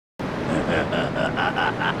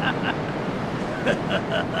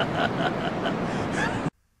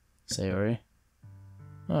Sayori?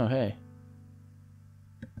 Oh, hey.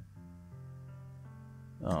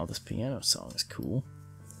 Oh, this piano song is cool.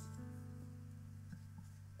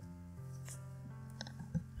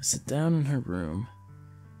 I sit down in her room.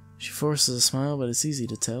 She forces a smile, but it's easy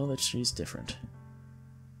to tell that she's different.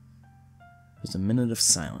 There's a minute of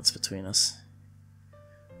silence between us.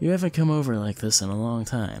 You haven't come over like this in a long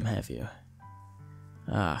time, have you?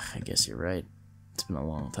 Ah, I guess you're right. It's been a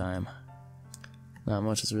long time. Not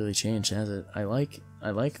much has really changed, has it? I like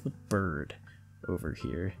the bird over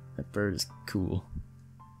here. That bird is cool.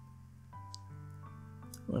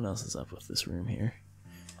 What else is up with this room here?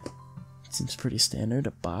 It seems pretty standard.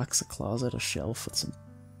 A box, a closet, a shelf with some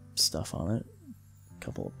stuff on it. A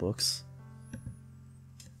couple of books.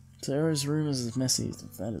 Sarah's room is as messy as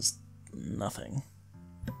that is nothing.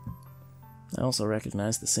 I also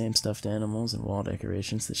recognize the same stuffed animals and wall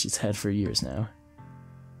decorations that she's had for years now.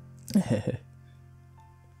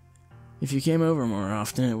 If you came over more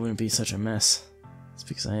often, it wouldn't be such a mess. It's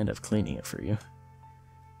because I end up cleaning it for you.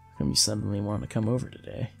 How come you suddenly want to come over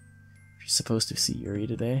today? You're supposed to see Yuri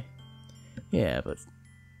today? Yeah, but...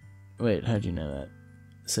 Wait, how'd you know that?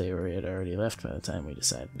 Sayori had already left by the time we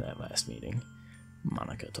decided that last meeting.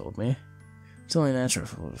 Monica told me. It's only natural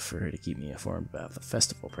for her to keep me informed about the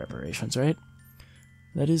festival preparations, right?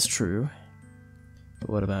 That is true. But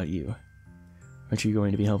what about you? Aren't you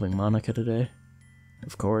going to be helping Monica today?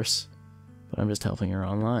 Of course. But I'm just helping her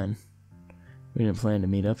online. We didn't plan to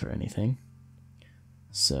meet up or anything.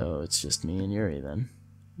 So it's just me and Yuri then.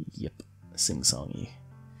 Yep, sing-songy.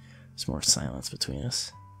 There's more silence between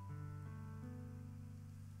us.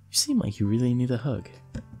 You seem like you really need a hug.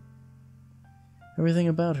 Everything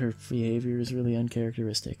about her behavior is really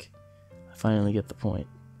uncharacteristic. I finally get the point.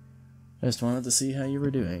 I just wanted to see how you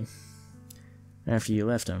were doing. After you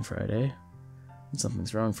left on Friday, when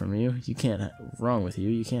something's wrong with you, you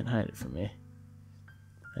can't hide it from me.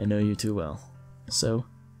 I know you too well. So,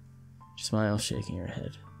 she smiles, shaking her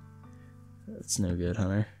head. That's no good,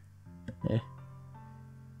 Hunter. Eh?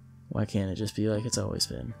 Why can't it just be like it's always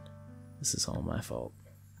been? This is all my fault.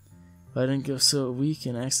 If I didn't go so weak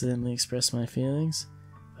and accidentally express my feelings,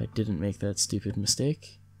 if I didn't make that stupid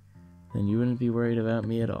mistake, then you wouldn't be worried about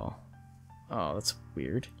me at all. Oh, that's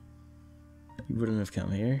weird. You wouldn't have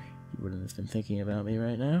come here. You wouldn't have been thinking about me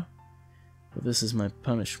right now. But this is my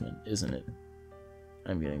punishment, isn't it?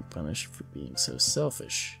 I'm getting punished for being so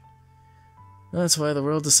selfish. That's why the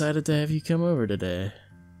world decided to have you come over today.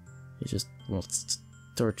 It just wants to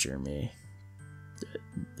torture me.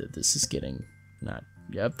 This is getting not...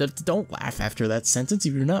 Yep, don't laugh after that sentence.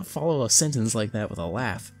 You do not follow a sentence like that with a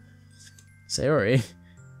laugh. Sayori.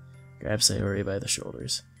 Grab Sayori by the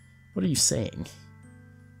shoulders. What are you saying?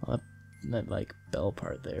 Well, that like, bell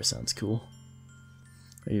part there sounds cool.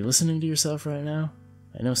 Are you listening to yourself right now?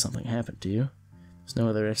 I know something happened to you. There's no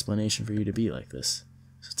other explanation for you to be like this.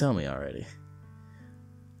 So tell me already.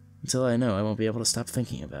 Until I know, I won't be able to stop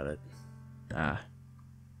thinking about it. Ah.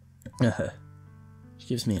 She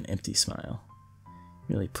gives me an empty smile.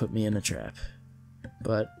 Really put me in a trap.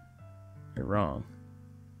 But you're wrong.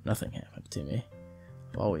 Nothing happened to me.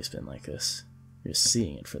 I've always been like this. You're just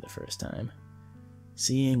seeing it for the first time.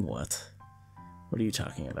 Seeing what? What are you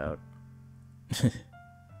talking about?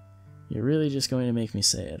 You're really just going to make me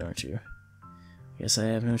say it, aren't you? Guess I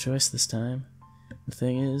have no choice this time. The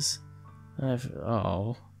thing is,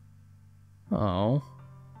 Oh.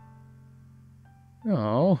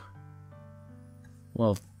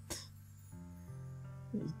 Well,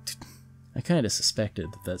 I kind of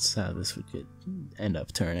suspected that that's how this would end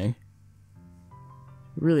up turning.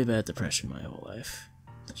 Really bad depression my whole life.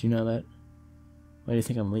 Did you know that? Why do you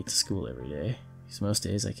think I'm late to school every day? Because most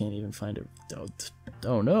days I can't even find a...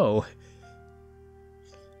 Oh no!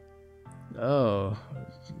 Oh,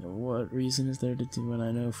 what reason is there to do when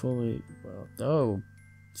I know fully... Well, oh,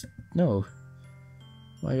 no.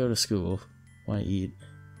 Why go to school? Why eat?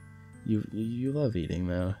 You love eating,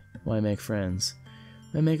 though. Why make friends?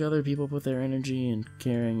 Why make other people put their energy and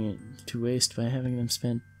caring it to waste by having them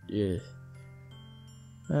spent... Ugh.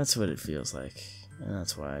 That's what it feels like, and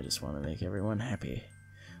that's why I just want to make everyone happy,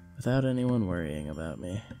 without anyone worrying about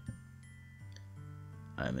me.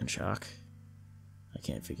 I'm in shock. I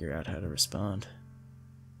can't figure out how to respond.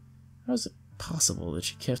 How is it possible that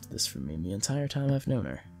she kept this from me the entire time I've known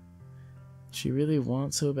her? Did she really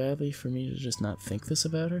want so badly for me to just not think this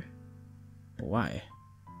about her? Why?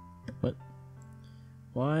 What?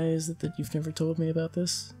 Why is it that you've never told me about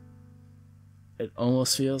this? It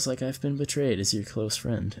almost feels like I've been betrayed as your close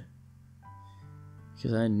friend.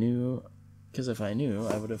 Because I knew Because if I knew,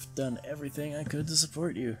 I would have done everything I could to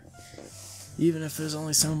support you. Even if there's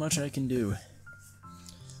only so much I can do.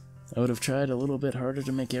 I would have tried a little bit harder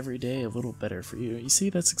to make every day a little better for you. You see,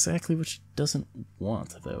 that's exactly what she doesn't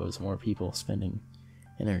want, though, is more people spending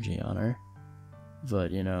energy on her.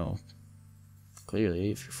 But, you know,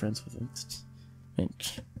 clearly, if you're friends with him,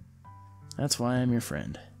 that's why I'm your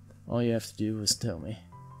friend. All you have to do is tell me.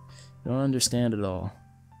 You don't understand at all.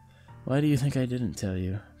 Why do you think I didn't tell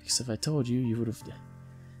you? Because if I told you, you would have...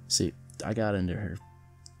 See, I got into her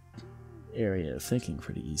area of thinking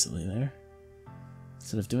pretty easily there.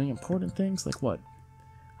 Instead of doing important things, like what?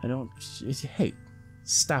 I don't... Hey,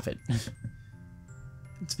 stop it.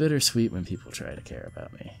 It's bittersweet when people try to care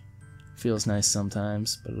about me. It feels nice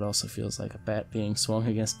sometimes, but it also feels like a bat being swung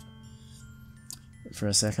against... For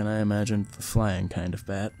a second, I imagined the flying kind of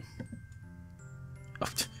bat. Oh,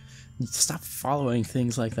 stop following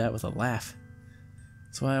things like that with a laugh.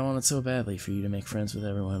 That's why I wanted so badly for you to make friends with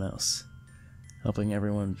everyone else. Helping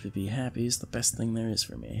everyone to be happy is the best thing there is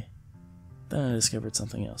for me. Then I discovered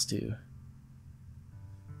something else, too.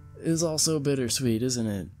 It is also bittersweet, isn't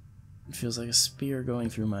it? It feels like a spear going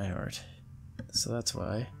through my heart. So that's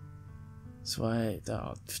why. That's why...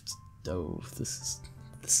 Oh, this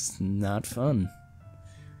is not fun.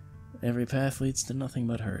 Every path leads to nothing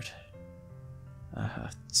but hurt.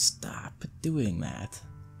 Stop doing that.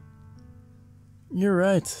 You're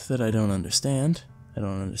right that I don't understand. I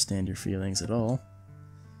don't understand your feelings at all.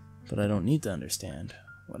 But I don't need to understand.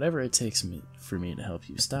 Whatever it takes for me to help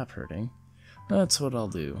you stop hurting, that's what I'll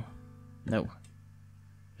do. No.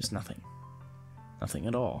 There's nothing. Nothing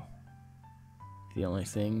at all. The only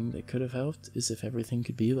thing that could have helped is if everything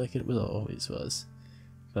could be like it always was.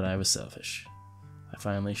 But I was selfish. I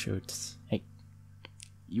finally showed... Hey,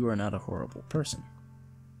 you are not a horrible person.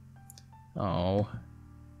 Oh.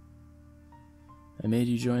 I made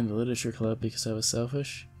you join the literature club because I was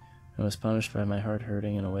selfish, and was punished by my heart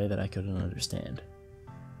hurting in a way that I couldn't understand.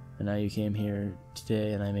 And now you came here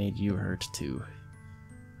today and I made you hurt too.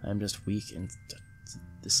 I'm just weak and...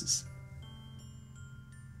 This is...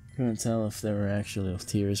 I couldn't tell if there were actually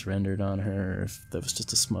tears rendered on her or if that was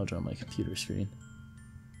just a smudge on my computer screen.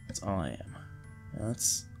 That's all I am. And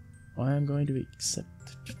that's why I'm going to accept...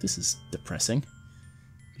 This is depressing.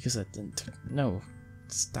 Because I didn't... No.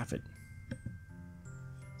 Stop it.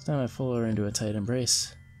 It's time I pull her into a tight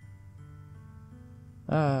embrace.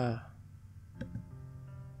 I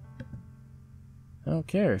don't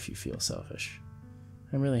care if you feel selfish.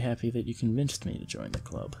 I'm really happy that you convinced me to join the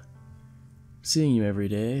club. Seeing you every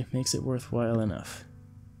day makes it worthwhile enough.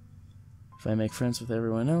 If I make friends with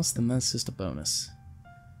everyone else, then that's just a bonus.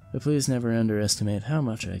 But please never underestimate how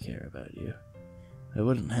much I care about you. I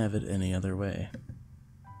wouldn't have it any other way.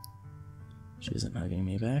 She isn't hugging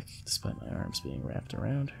me back, despite my arms being wrapped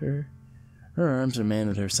around her. Her arms remain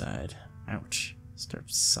at her side. Ouch.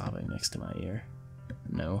 Starts sobbing next to my ear.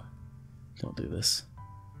 No. Don't do this.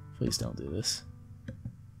 Please don't do this.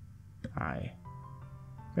 I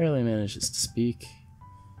barely manages to speak.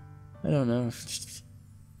 I don't know if...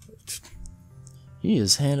 He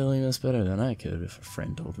is handling this better than I could. If a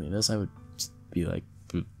friend told me this, I would be like...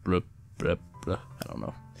 I don't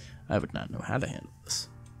know. I would not know how to handle this.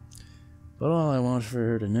 But all I want for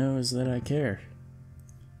her to know is that I care.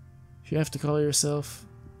 If you have to call yourself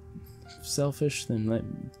selfish,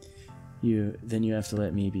 then you have to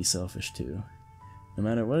let me be selfish too. No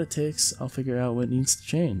matter what it takes, I'll figure out what needs to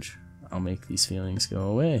change. I'll make these feelings go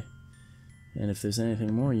away. And if there's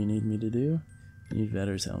anything more you need me to do, you'd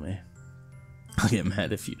better tell me. I'll get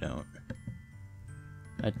mad if you don't.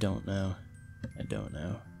 I don't know. I don't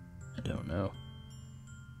know. I don't know.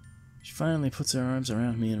 She finally puts her arms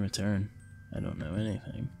around me in return. I don't know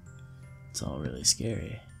anything. It's all really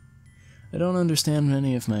scary. I don't understand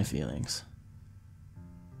many of my feelings.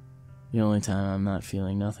 The only time I'm not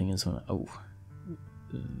feeling nothing is when oh,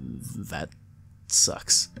 that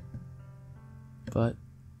sucks. But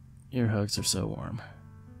your hugs are so warm.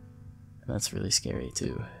 And that's really scary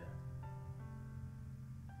too.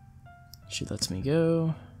 She lets me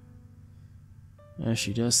go. As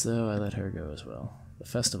she does though, I let her go as well. The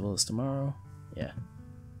festival is tomorrow. Yeah.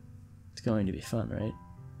 It's going to be fun, right?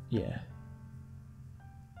 Yeah.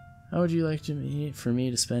 How would you like for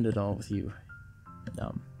me to spend it all with you?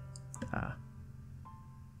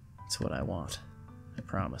 It's what I want. I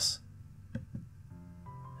promise.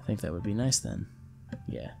 I think that would be nice then.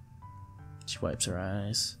 Yeah. She wipes her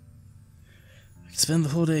eyes. If I could spend the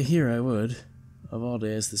whole day here, I would. Of all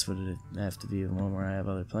days, this would have to be the one where I have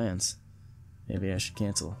other plans. Maybe I should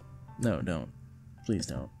cancel. No, don't. Please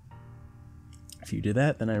don't. If you did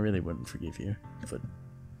that, then I really wouldn't forgive you. But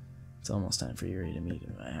it's almost time for Yuri to meet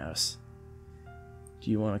in my house.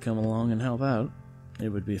 Do you want to come along and help out? It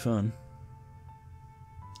would be fun.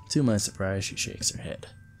 To my surprise, she shakes her head.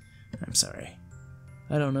 I'm sorry.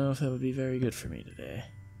 I don't know if that would be very good for me today.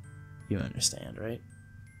 You understand, right?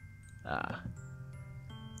 Ah.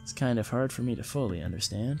 It's kind of hard for me to fully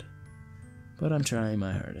understand, but I'm trying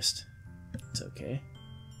my hardest. It's okay.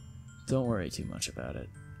 Don't worry too much about it.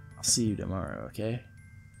 I'll see you tomorrow, okay?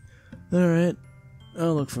 Alright.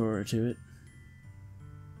 I'll look forward to it.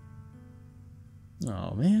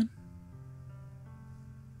 Oh, man.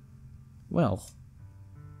 Well.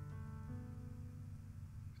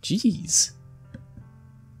 Jeez.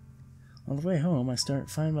 On the way home, I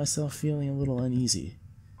find myself feeling a little uneasy.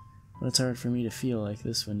 But it's hard for me to feel like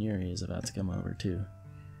this when Yuri is about to come over, too.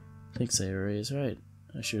 I think Sayori is right.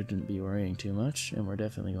 I shouldn't be worrying too much, and we're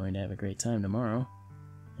definitely going to have a great time tomorrow.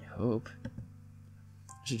 I hope.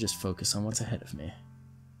 I should just focus on what's ahead of me.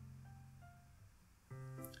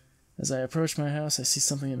 As I approach my house, I see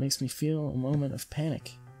something that makes me feel a moment of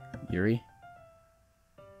panic. Yuri?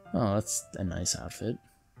 Oh, that's a nice outfit.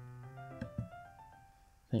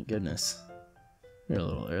 Thank goodness. You're a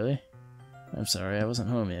little early. I'm sorry, I wasn't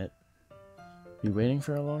home yet. You waiting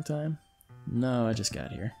for a long time? No, I just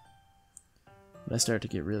got here. But I started to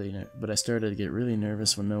get really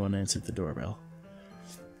nervous when no one answered the doorbell.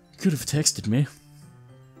 You could have texted me.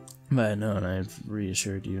 If I had known, I'd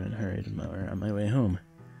reassured you and hurried on my way home.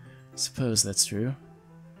 Suppose that's true.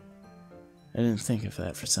 I didn't think of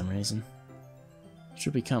that for some reason. It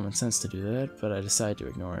should be common sense to do that, but I decided to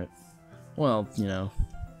ignore it. Well, you know,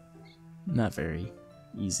 not very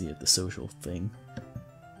easy at the social thing.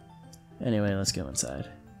 Anyway, let's go inside.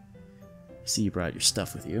 I see you brought your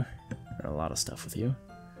stuff with you. Or a lot of stuff with you.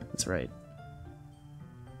 That's right.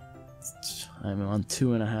 I'm on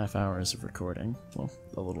 2.5 hours of recording. Well,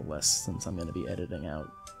 a little less since I'm going to be editing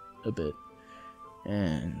out a bit.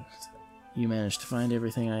 And you managed to find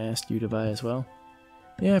everything I asked you to buy as well?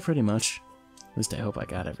 Yeah, pretty much. At least I hope I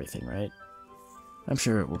got everything right. I'm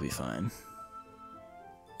sure it will be fine.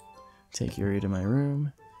 Take Yuri to my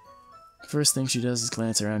room. The first thing she does is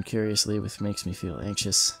glance around curiously, which makes me feel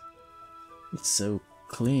anxious. It's so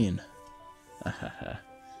clean. I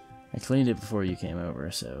cleaned it before you came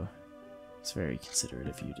over, so it's very considerate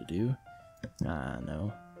of you to do. Ah,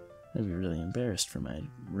 no. I'd be really embarrassed for my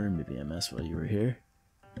room to be a mess while you were here.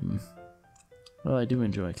 Well, I do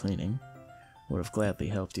enjoy cleaning. Would have gladly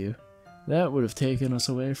helped you. That would have taken us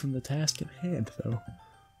away from the task at hand, though.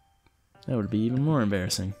 That would be even more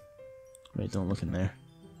embarrassing. Wait, don't look in there.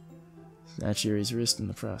 Snatch Yuri's wrist in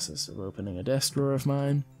the process of opening a desk drawer of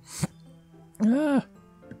mine. Ah!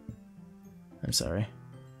 I'm sorry.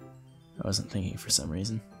 I wasn't thinking for some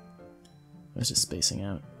reason. I was just spacing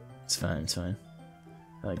out. It's fine, it's fine.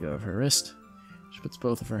 I let go of her wrist. She puts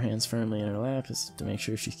both of her hands firmly in her lap just to make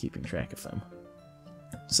sure she's keeping track of them.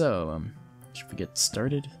 So, should we get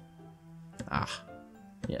started? Ah,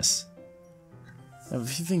 yes. I have a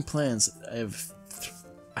few things planned.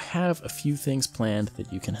 I have a few things planned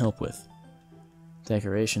that you can help with.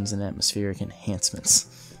 Decorations and atmospheric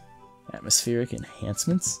enhancements. Atmospheric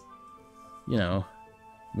enhancements? You know,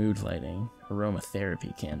 mood lighting,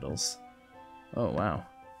 aromatherapy candles. Oh wow,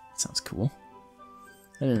 that sounds cool.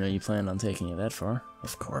 I didn't know you planned on taking it that far.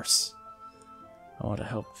 Of course. I want to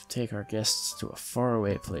help take our guests to a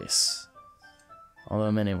faraway place.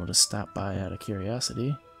 Although many will just stop by out of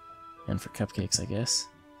curiosity. And for cupcakes, I guess.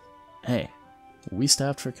 Hey, we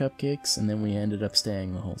stopped for cupcakes and then we ended up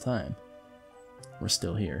staying the whole time. We're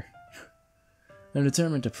still here. I'm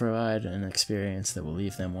determined to provide an experience that will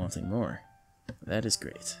leave them wanting more. That is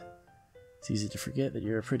great. It's easy to forget that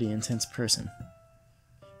you're a pretty intense person.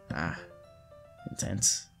 Ah,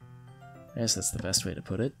 intense. I guess that's the best way to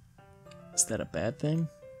put it. Is that a bad thing?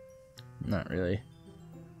 Not really.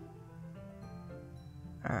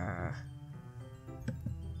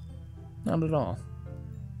 Not at all.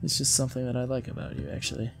 It's just something that I like about you,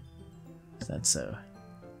 actually. Is that so?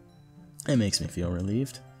 It makes me feel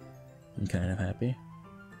relieved. I'm kind of happy.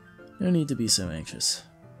 No need to be so anxious.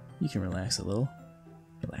 You can relax a little.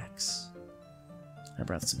 Relax. I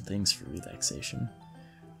brought some things for relaxation.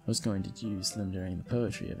 I was going to use them during the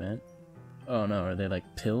poetry event. Oh no, are they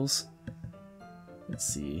like pills? Let's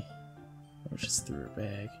see. I just threw her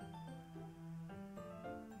bag.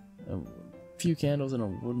 A few candles and a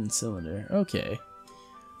wooden cylinder. Okay.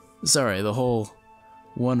 Sorry, the whole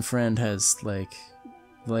one friend has like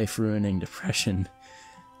life-ruining depression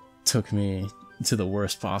took me to the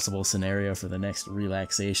worst possible scenario for the next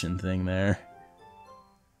relaxation thing there.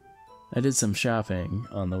 I did some shopping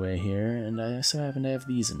on the way here, and I so happen to have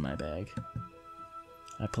these in my bag.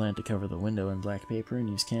 I plan to cover the window in black paper and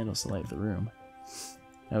use candles to light the room.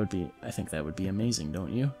 I think that would be amazing,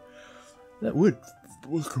 don't you? That would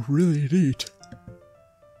look really neat.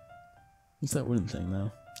 What's that wooden thing,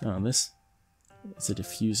 though? Oh, this? It's a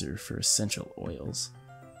diffuser for essential oils.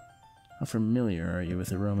 How familiar are you with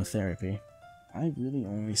aromatherapy? I really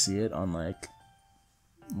only see it on, like,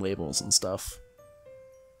 labels and stuff.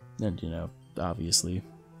 And, you know, obviously,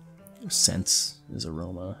 scents is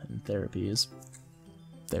aroma, and therapy is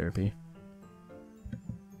therapy.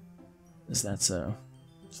 Is that so?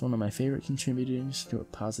 It's one of my favorite contributors to a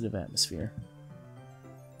positive atmosphere.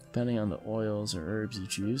 Depending on the oils or herbs you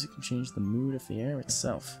choose, it can change the mood of the air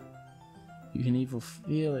itself. You can even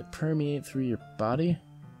feel it permeate through your body.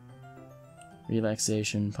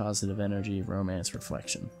 Relaxation, positive energy, romance,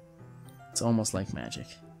 reflection. It's almost like magic.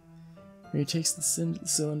 He takes the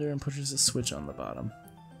cylinder and pushes a switch on the bottom.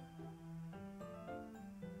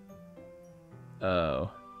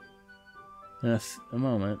 Oh. In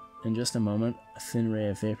just a moment, a thin ray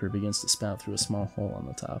of vapor begins to spout through a small hole on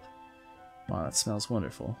the top. Wow, that smells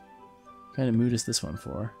wonderful. What kind of mood is this one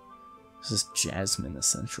for? This is jasmine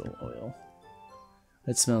essential oil.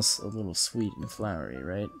 It smells a little sweet and flowery,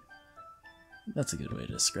 right? That's a good way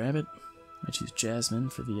to describe it. I choose jasmine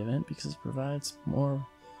for the event because it provides more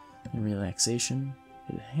relaxation.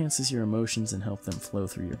 It enhances your emotions and helps them flow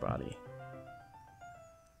through your body.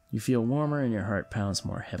 You feel warmer and your heart pounds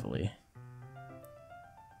more heavily.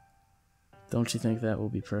 Don't you think that will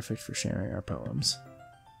be perfect for sharing our poems?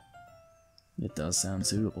 It does sound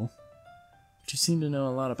suitable. But you seem to know a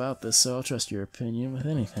lot about this, so I'll trust your opinion with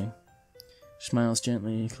anything. She smiles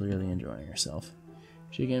gently, clearly enjoying herself.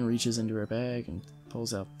 She again reaches into her bag and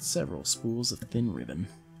pulls out several spools of thin ribbon.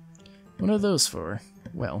 What are those for?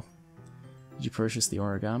 Well, did you purchase the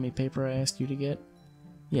origami paper I asked you to get?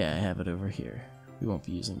 Yeah, I have it over here. We won't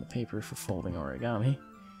be using the paper for folding origami.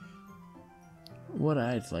 What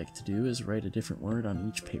I'd like to do is write a different word on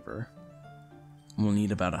each paper. We'll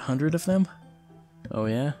need about 100 of them? Oh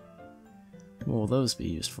yeah? What will those be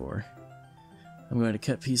used for? I'm going to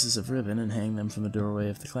cut pieces of ribbon and hang them from the doorway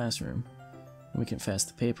of the classroom. We can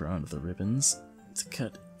fasten the paper onto the ribbons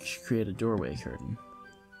to create a doorway curtain.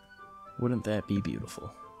 Wouldn't that be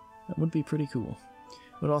beautiful? That would be pretty cool.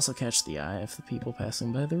 It would also catch the eye of the people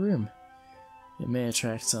passing by the room. It may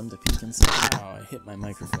attract some to peek and say, "Oh, I hit my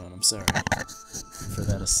microphone, I'm sorry for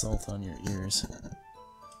that assault on your ears."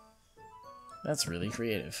 That's really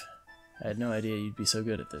creative. I had no idea you'd be so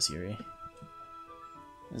good at this, Yuri.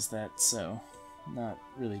 Is that so? Not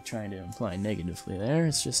really trying to imply negatively there,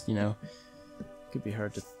 it's just, you know, it could be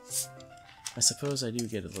hard to... I suppose I do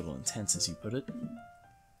get a little intense, as you put it.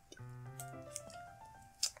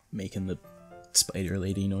 Making the spider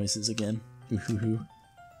lady noises again. Ooh-hoo-hoo.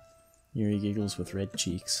 Yuri giggles with red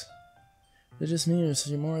cheeks. It just means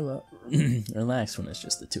you're more relaxed when it's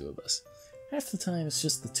just the two of us. Half the time it's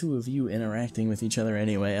just the two of you interacting with each other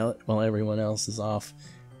anyway, while everyone else is off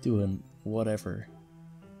doing whatever.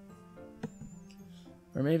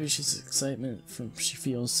 Or maybe she's excitement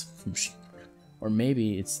or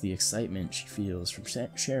maybe it's the excitement she feels from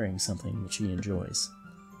sharing something that she enjoys.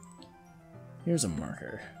 Here's a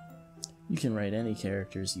marker. You can write any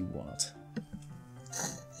characters you want.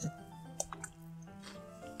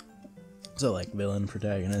 So like villain,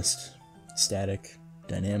 protagonist, static,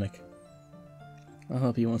 dynamic. I'll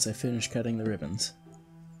help you once I finish cutting the ribbons.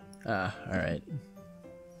 Ah, alright.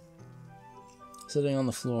 Sitting on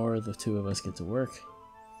the floor, the two of us get to work.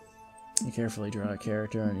 I carefully draw a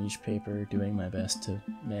character on each paper, doing my best to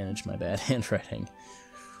manage my bad handwriting.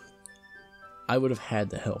 I would have had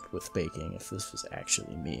to help with baking if this was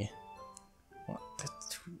actually me. Well,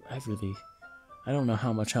 I don't know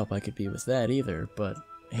how much help I could be with that either, but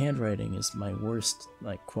handwriting is my worst,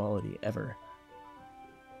 quality ever.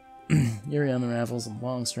 Yuri unravels a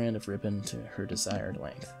long strand of ribbon to her desired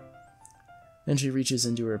length. Then she reaches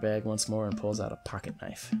into her bag once more and pulls out a pocket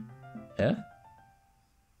knife. Eh?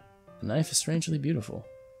 The knife is strangely beautiful.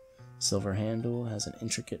 Silver handle has an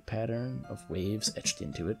intricate pattern of waves etched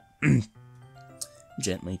into it.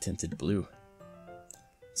 Gently tinted blue.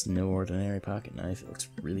 It's no ordinary pocket knife. It looks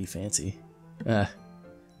really fancy.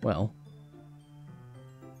 Well.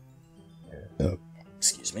 Oh,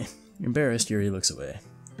 excuse me. Embarrassed, Yuri looks away.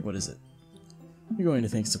 What is it? You're going to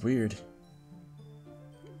think it's weird.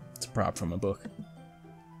 It's a prop from a book.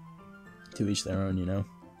 To each their own, you know.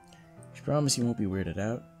 You promise you won't be weirded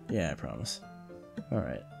out? Yeah, I promise.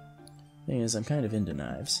 Alright. Thing is, I'm kind of into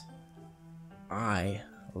knives. I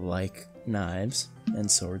like knives and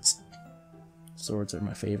swords. Swords are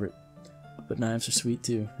my favorite. But knives are sweet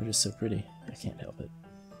too. They're just so pretty. I can't help it.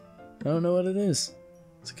 I don't know what it is.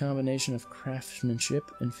 It's a combination of craftsmanship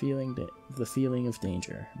and the feeling of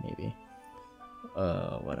danger, maybe.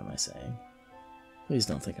 What am I saying? Please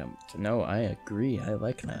don't think I'm... No, I agree. I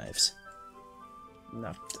like knives.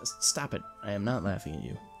 No, stop it. I am not laughing at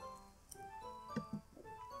you.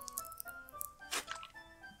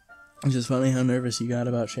 It's just funny how nervous you got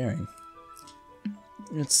about sharing.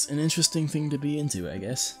 It's an interesting thing to be into, I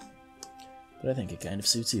guess. But I think it kind of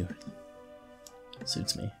suits you.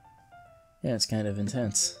 Suits me. Yeah, it's kind of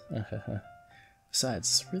intense. Besides,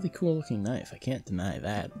 it's a really cool looking knife. I can't deny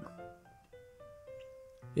that.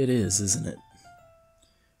 It is, isn't it?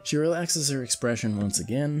 She relaxes her expression once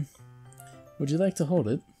again. Would you like to hold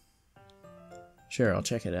it? Sure, I'll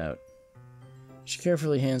check it out. She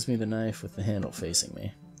carefully hands me the knife with the handle facing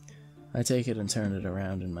me. I take it and turn it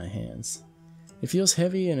around in my hands. It feels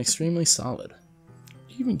heavy and extremely solid. How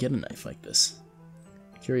do you even get a knife like this?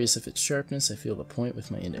 Curious of its sharpness, I feel the point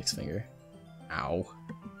with my index finger. Ow.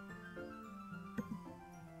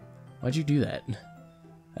 Why'd you do that?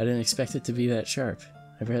 I didn't expect it to be that sharp.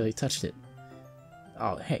 I barely touched it.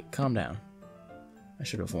 Oh, hey, calm down. I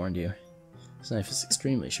should have warned you. This knife is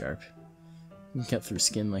extremely sharp. You can cut through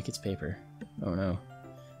skin like it's paper. Oh no.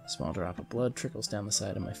 A small drop of blood trickles down the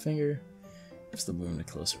side of my finger. Gives the wound a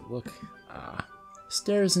closer look. Ah.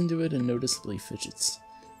 Stares into it and noticeably fidgets.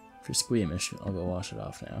 If you're squeamish, I'll go wash it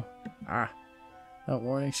off now. Ah. Without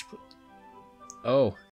warning, she put... Oh.